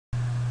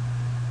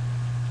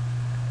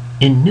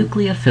In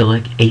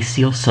nucleophilic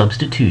acyl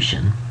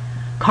substitution,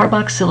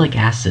 carboxylic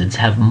acids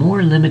have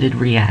more limited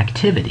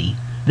reactivity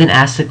than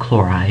acid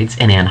chlorides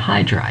and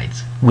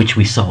anhydrides, which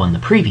we saw in the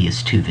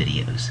previous two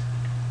videos.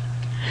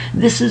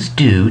 This is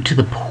due to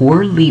the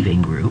poor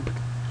leaving group,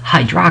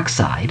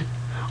 hydroxide,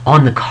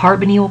 on the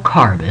carbonyl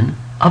carbon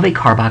of a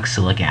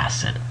carboxylic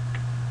acid.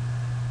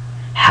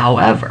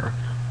 However,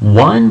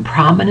 one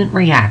prominent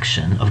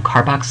reaction of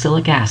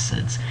carboxylic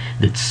acids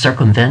that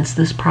circumvents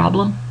this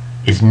problem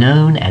is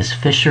known as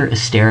Fischer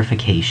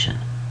esterification.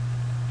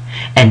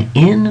 And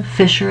in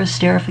Fischer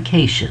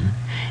esterification,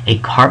 a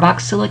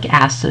carboxylic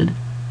acid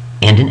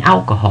and an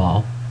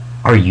alcohol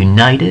are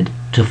united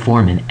to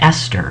form an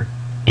ester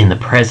in the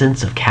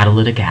presence of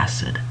catalytic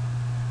acid.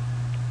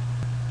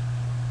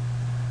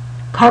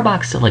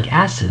 Carboxylic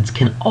acids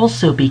can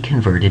also be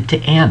converted to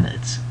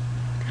amides.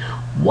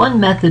 One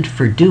method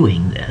for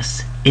doing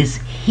this is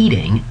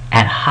heating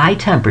at high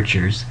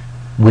temperatures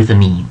with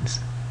amines.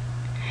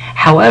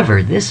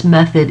 However, this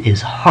method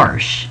is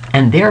harsh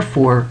and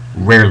therefore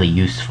rarely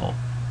useful.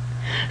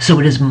 So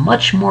it is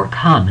much more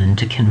common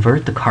to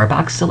convert the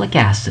carboxylic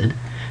acid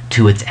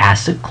to its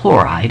acid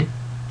chloride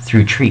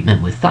through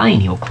treatment with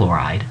thionyl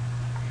chloride,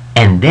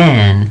 and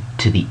then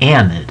to the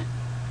amide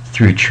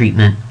through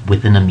treatment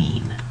with an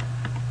amine.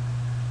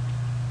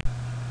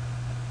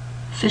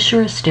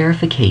 Fischer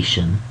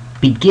esterification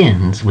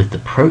begins with the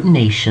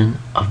protonation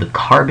of the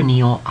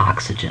carbonyl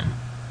oxygen.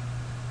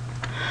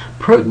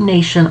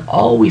 Protonation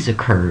always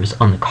occurs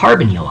on the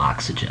carbonyl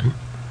oxygen,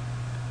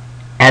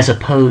 as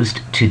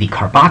opposed to the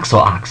carboxyl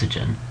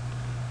oxygen,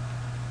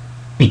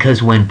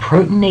 because when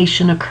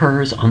protonation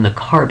occurs on the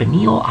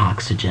carbonyl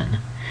oxygen,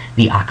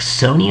 the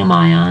oxonium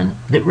ion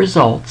that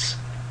results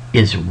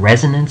is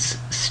resonance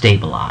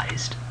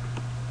stabilized.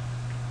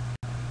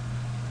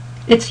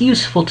 It's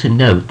useful to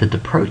note that the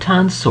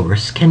proton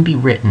source can be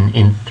written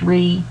in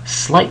three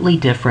slightly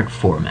different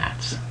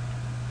formats.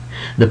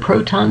 The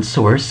proton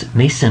source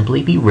may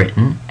simply be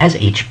written as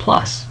H+.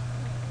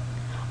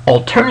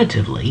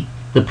 Alternatively,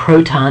 the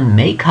proton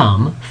may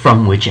come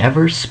from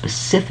whichever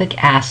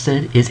specific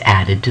acid is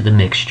added to the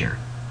mixture.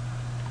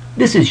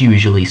 This is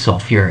usually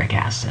sulfuric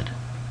acid.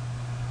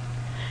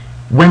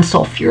 When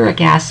sulfuric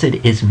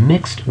acid is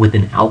mixed with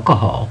an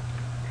alcohol,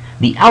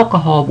 the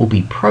alcohol will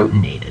be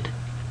protonated,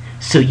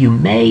 so you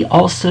may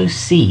also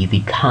see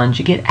the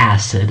conjugate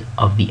acid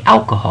of the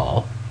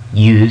alcohol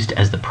used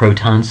as the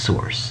proton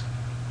source.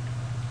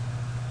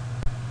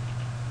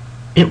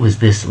 It was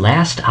this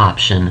last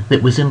option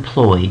that was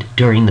employed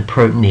during the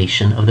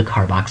protonation of the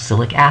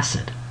carboxylic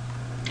acid.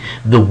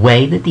 The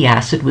way that the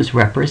acid was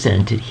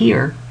represented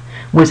here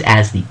was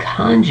as the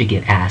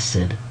conjugate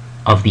acid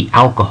of the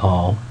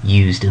alcohol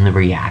used in the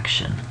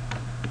reaction.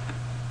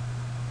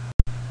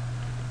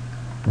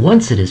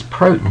 Once it is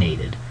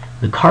protonated,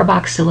 the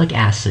carboxylic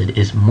acid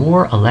is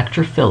more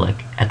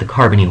electrophilic at the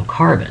carbonyl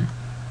carbon.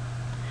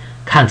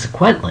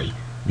 Consequently,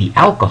 the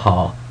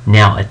alcohol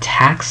now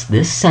attacks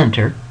this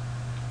center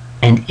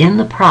and in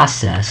the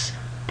process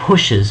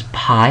pushes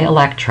pi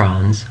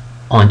electrons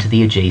onto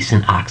the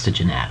adjacent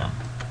oxygen atom.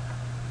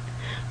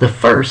 The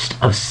first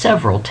of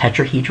several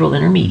tetrahedral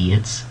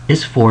intermediates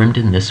is formed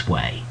in this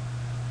way.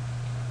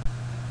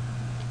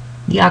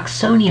 The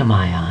oxonium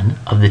ion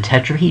of the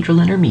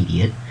tetrahedral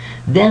intermediate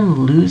then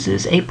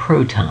loses a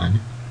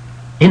proton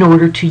in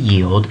order to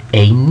yield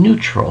a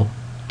neutral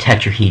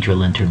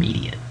tetrahedral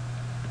intermediate.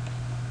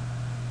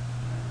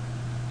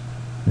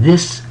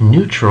 This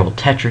neutral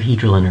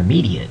tetrahedral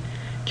intermediate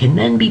can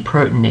then be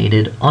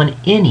protonated on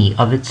any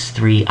of its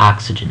three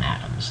oxygen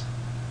atoms.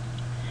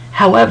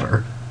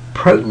 However,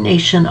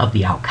 protonation of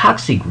the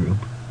alkoxy group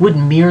would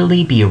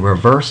merely be a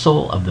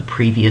reversal of the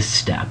previous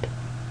step.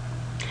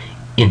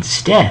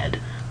 Instead,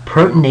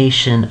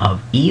 protonation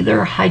of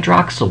either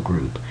hydroxyl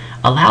group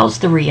allows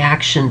the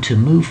reaction to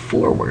move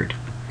forward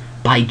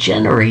by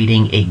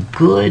generating a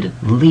good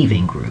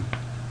leaving group,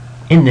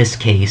 in this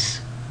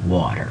case,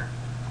 water.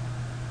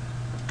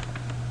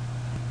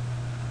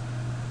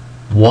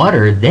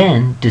 Water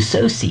then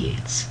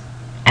dissociates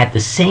at the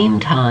same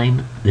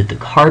time that the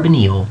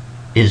carbonyl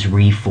is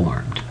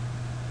reformed.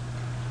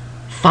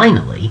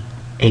 Finally,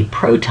 a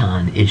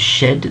proton is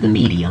shed to the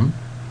medium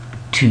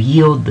to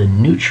yield the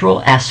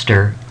neutral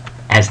ester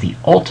as the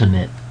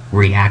ultimate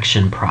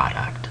reaction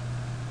product.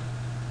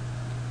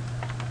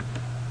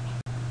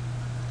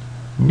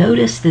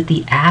 Notice that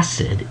the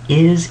acid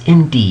is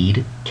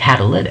indeed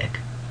catalytic.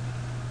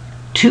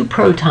 Two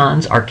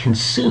protons are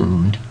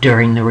consumed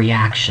during the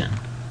reaction.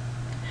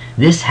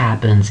 This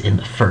happens in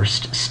the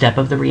first step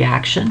of the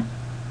reaction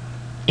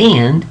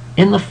and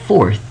in the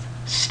fourth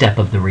step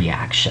of the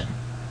reaction.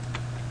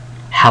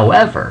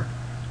 However,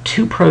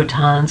 two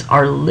protons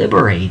are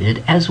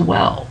liberated as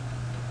well,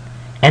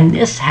 and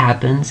this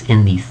happens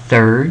in the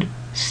third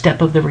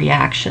step of the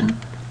reaction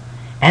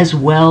as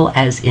well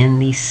as in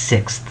the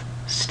sixth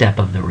step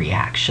of the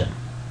reaction.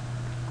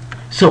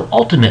 So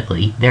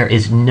ultimately, there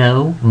is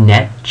no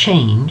net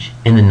change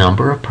in the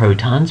number of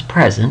protons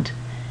present,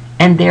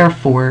 and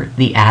therefore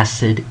the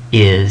acid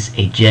is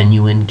a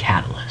genuine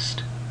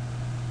catalyst.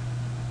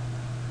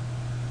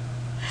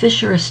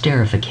 Fischer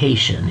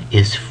esterification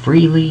is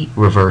freely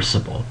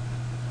reversible.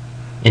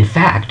 In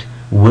fact,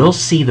 we'll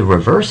see the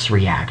reverse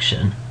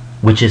reaction,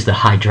 which is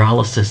the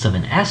hydrolysis of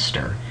an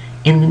ester,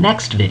 in the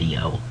next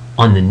video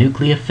on the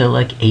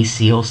nucleophilic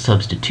acyl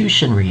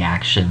substitution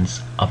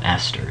reactions of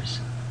esters.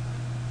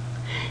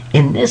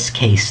 In this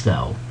case,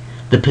 though,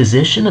 the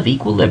position of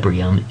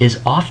equilibrium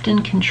is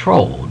often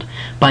controlled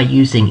by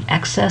using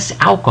excess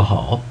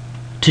alcohol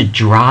to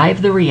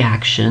drive the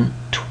reaction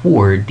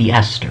toward the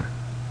ester.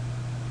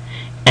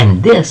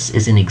 And this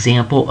is an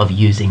example of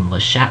using Le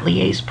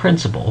Chatelier's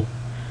principle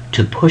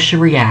to push a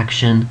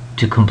reaction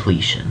to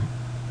completion.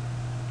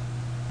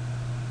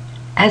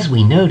 As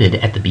we noted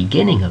at the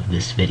beginning of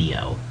this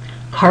video,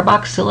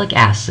 carboxylic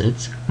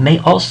acids may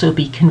also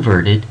be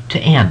converted to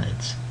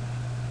amides.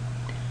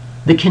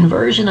 The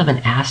conversion of an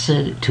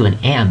acid to an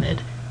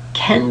amide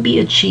can be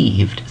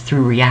achieved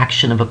through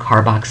reaction of a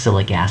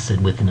carboxylic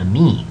acid with an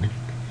amine.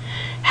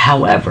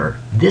 However,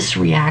 this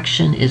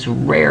reaction is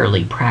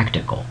rarely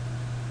practical.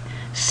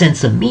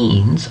 Since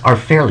amines are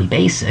fairly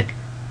basic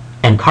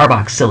and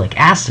carboxylic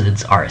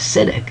acids are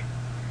acidic,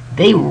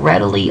 they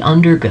readily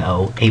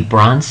undergo a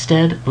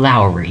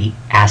Bronsted-Lowry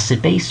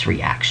acid-base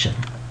reaction.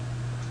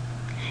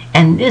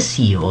 And this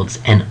yields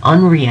an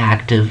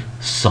unreactive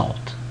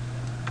salt.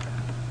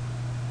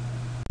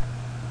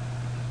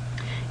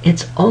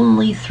 It's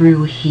only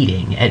through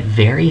heating at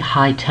very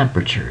high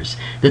temperatures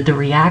that the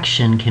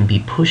reaction can be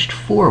pushed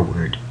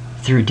forward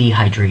through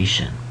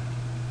dehydration.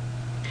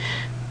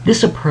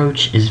 This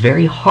approach is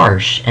very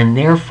harsh and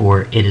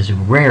therefore it is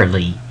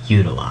rarely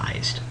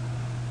utilized.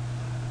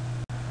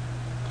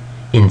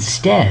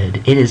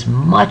 Instead, it is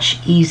much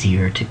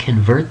easier to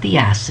convert the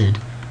acid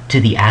to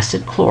the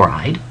acid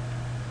chloride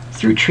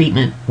through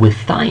treatment with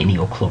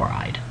thionyl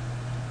chloride.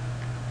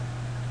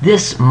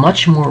 This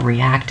much more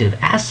reactive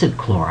acid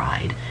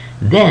chloride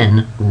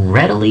then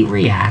readily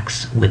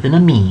reacts with an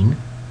amine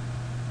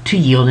to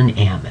yield an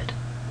amide.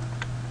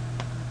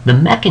 The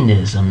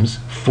mechanisms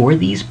for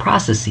these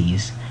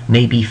processes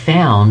may be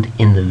found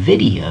in the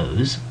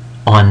videos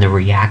on the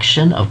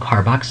reaction of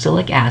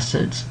carboxylic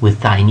acids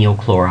with thionyl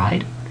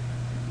chloride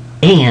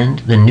and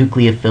the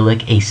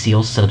nucleophilic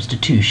acyl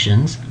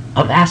substitutions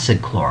of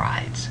acid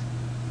chlorides.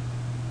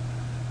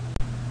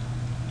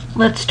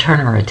 Let's turn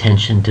our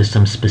attention to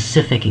some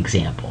specific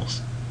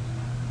examples.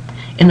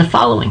 In the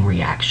following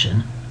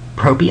reaction,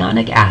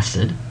 propionic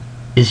acid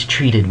is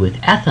treated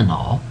with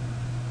ethanol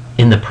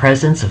in the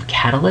presence of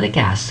catalytic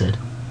acid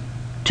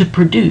to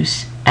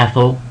produce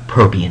ethyl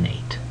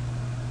propionate.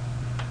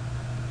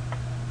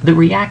 The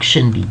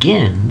reaction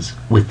begins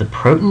with the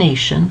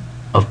protonation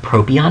of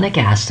propionic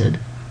acid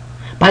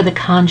by the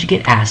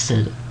conjugate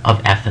acid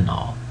of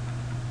ethanol.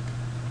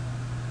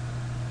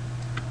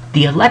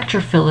 The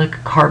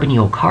electrophilic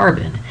carbonyl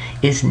carbon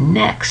is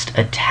next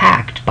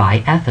attacked by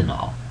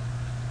ethanol,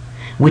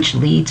 which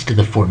leads to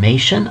the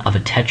formation of a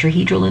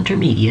tetrahedral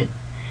intermediate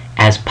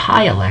as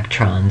pi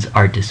electrons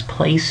are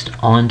displaced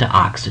onto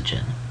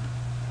oxygen.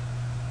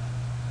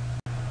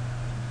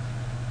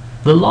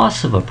 The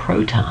loss of a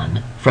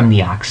proton from the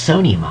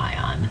oxonium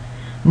ion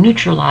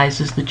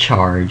neutralizes the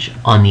charge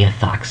on the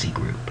ethoxy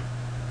group.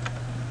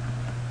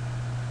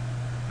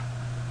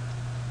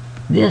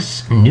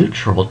 This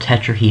neutral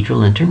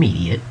tetrahedral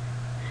intermediate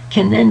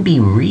can then be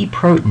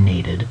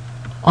reprotonated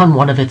on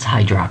one of its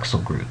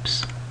hydroxyl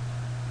groups.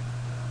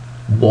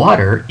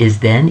 Water is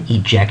then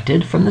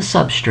ejected from the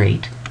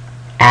substrate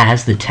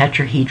as the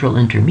tetrahedral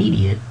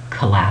intermediate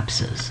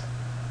collapses.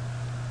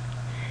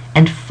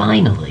 And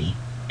finally,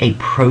 a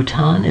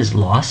proton is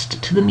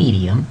lost to the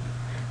medium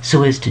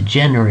so as to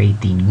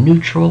generate the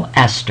neutral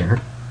ester,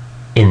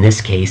 in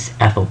this case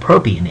ethyl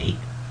propionate,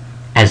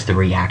 as the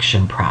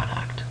reaction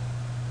product.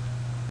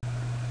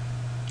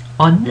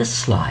 On this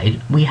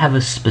slide, we have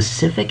a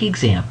specific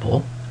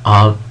example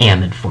of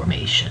amide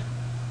formation.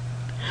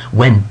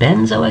 When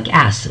benzoic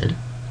acid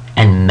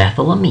and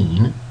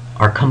methylamine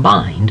are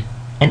combined,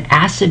 an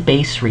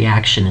acid-base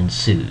reaction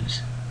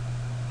ensues.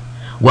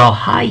 While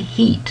high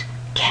heat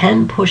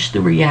can push the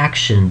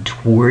reaction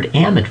toward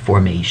amide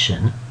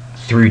formation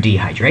through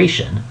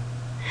dehydration,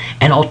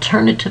 an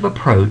alternative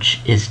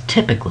approach is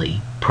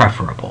typically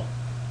preferable.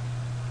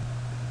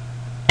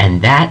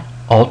 And that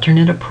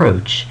alternate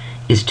approach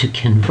is to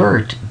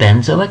convert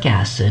benzoic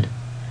acid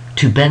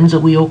to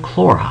benzoyl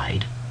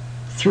chloride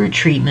through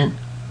treatment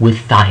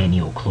with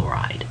thionyl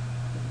chloride.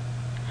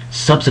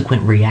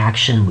 Subsequent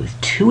reaction with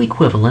two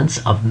equivalents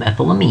of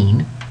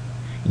methylamine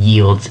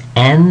yields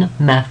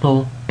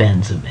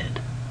N-methylbenzamide.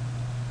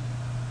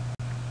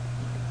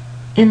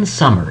 In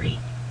summary,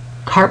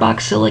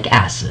 carboxylic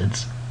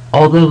acids,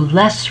 although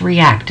less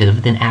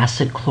reactive than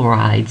acid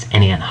chlorides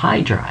and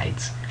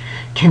anhydrides,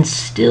 can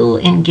still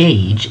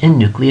engage in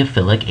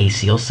nucleophilic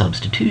acyl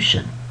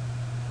substitution.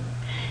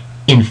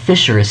 In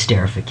Fischer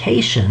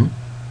esterification,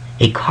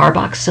 a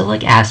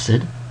carboxylic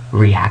acid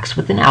reacts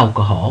with an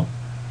alcohol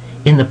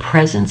in the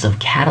presence of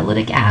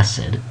catalytic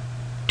acid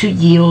to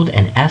yield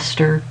an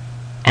ester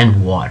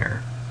and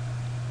water.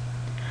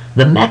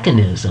 The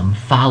mechanism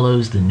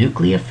follows the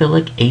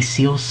nucleophilic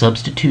acyl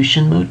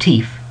substitution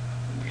motif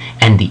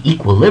and the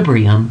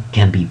equilibrium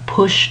can be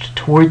pushed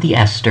toward the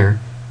ester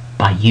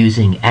by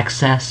using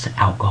excess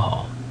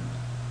alcohol.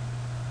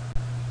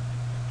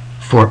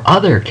 For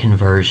other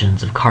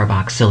conversions of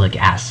carboxylic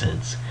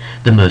acids,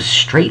 the most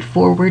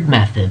straightforward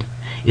method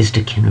is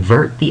to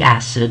convert the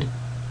acid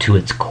to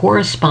its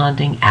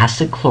corresponding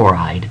acid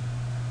chloride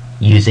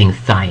using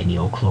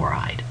thionyl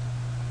chloride.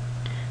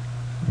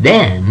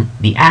 Then,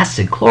 the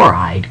acid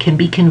chloride can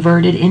be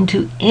converted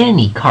into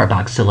any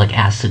carboxylic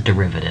acid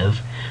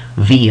derivative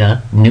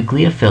via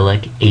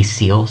nucleophilic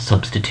acyl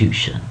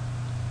substitution.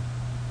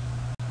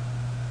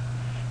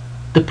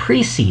 The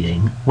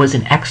preceding was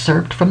an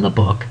excerpt from the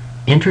book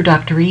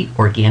Introductory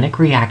Organic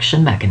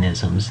Reaction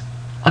Mechanisms,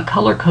 a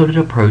color-coded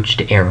approach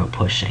to arrow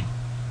pushing.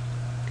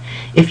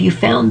 If you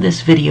found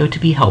this video to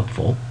be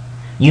helpful,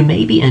 you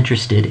may be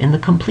interested in the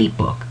complete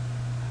book,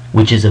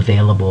 which is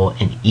available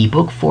in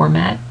ebook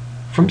format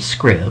from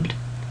Scribd,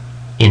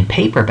 in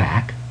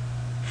paperback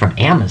from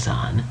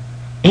Amazon,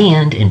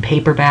 and in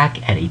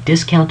paperback at a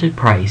discounted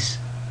price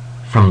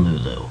from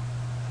Lulu.